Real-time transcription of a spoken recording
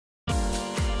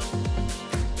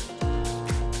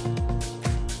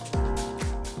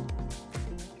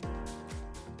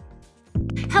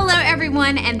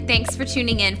everyone, and thanks for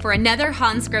tuning in for another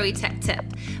Hansgrohe Tech tip.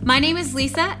 My name is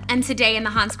Lisa, and today in the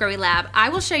Hansgrohe Lab, I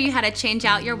will show you how to change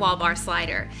out your Wallbar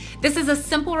slider. This is a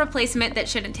simple replacement that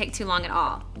shouldn't take too long at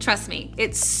all. Trust me,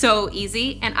 it's so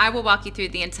easy, and I will walk you through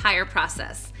the entire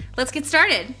process. Let's get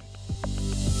started.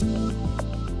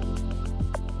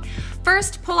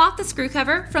 First, pull off the screw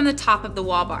cover from the top of the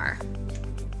Wallbar.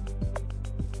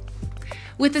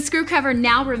 With the screw cover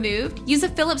now removed, use a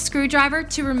Phillips screwdriver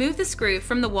to remove the screw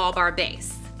from the Wallbar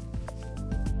base.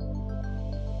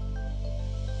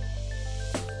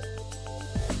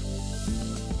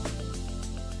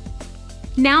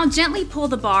 Now gently pull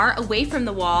the bar away from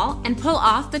the wall and pull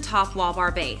off the top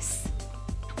Wallbar base.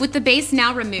 With the base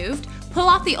now removed, pull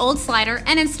off the old slider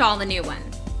and install the new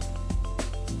one.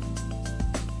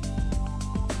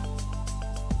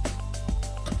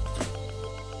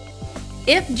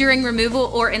 If during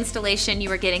removal or installation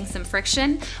you are getting some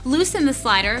friction, loosen the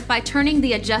slider by turning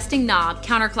the adjusting knob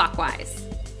counterclockwise.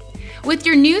 With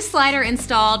your new slider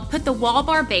installed, put the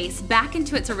Wallbar base back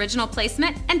into its original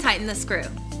placement and tighten the screw.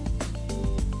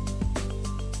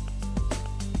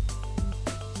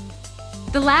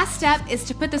 The last step is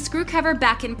to put the screw cover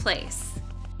back in place.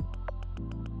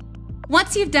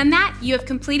 Once you've done that, you have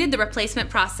completed the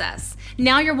replacement process.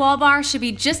 Now your Wallbar should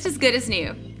be just as good as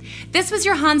new. This was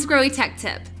your Hansgrohe Tech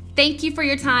tip. Thank you for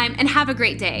your time and have a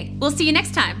great day. We'll see you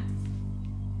next time.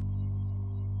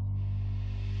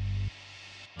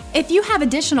 If you have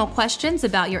additional questions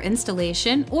about your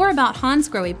installation or about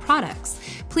Hansgrohe products,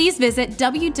 please visit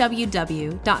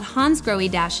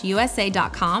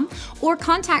www.hansgrohe-usa.com or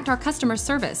contact our customer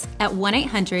service at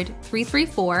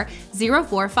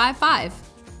 1-800-334-0455.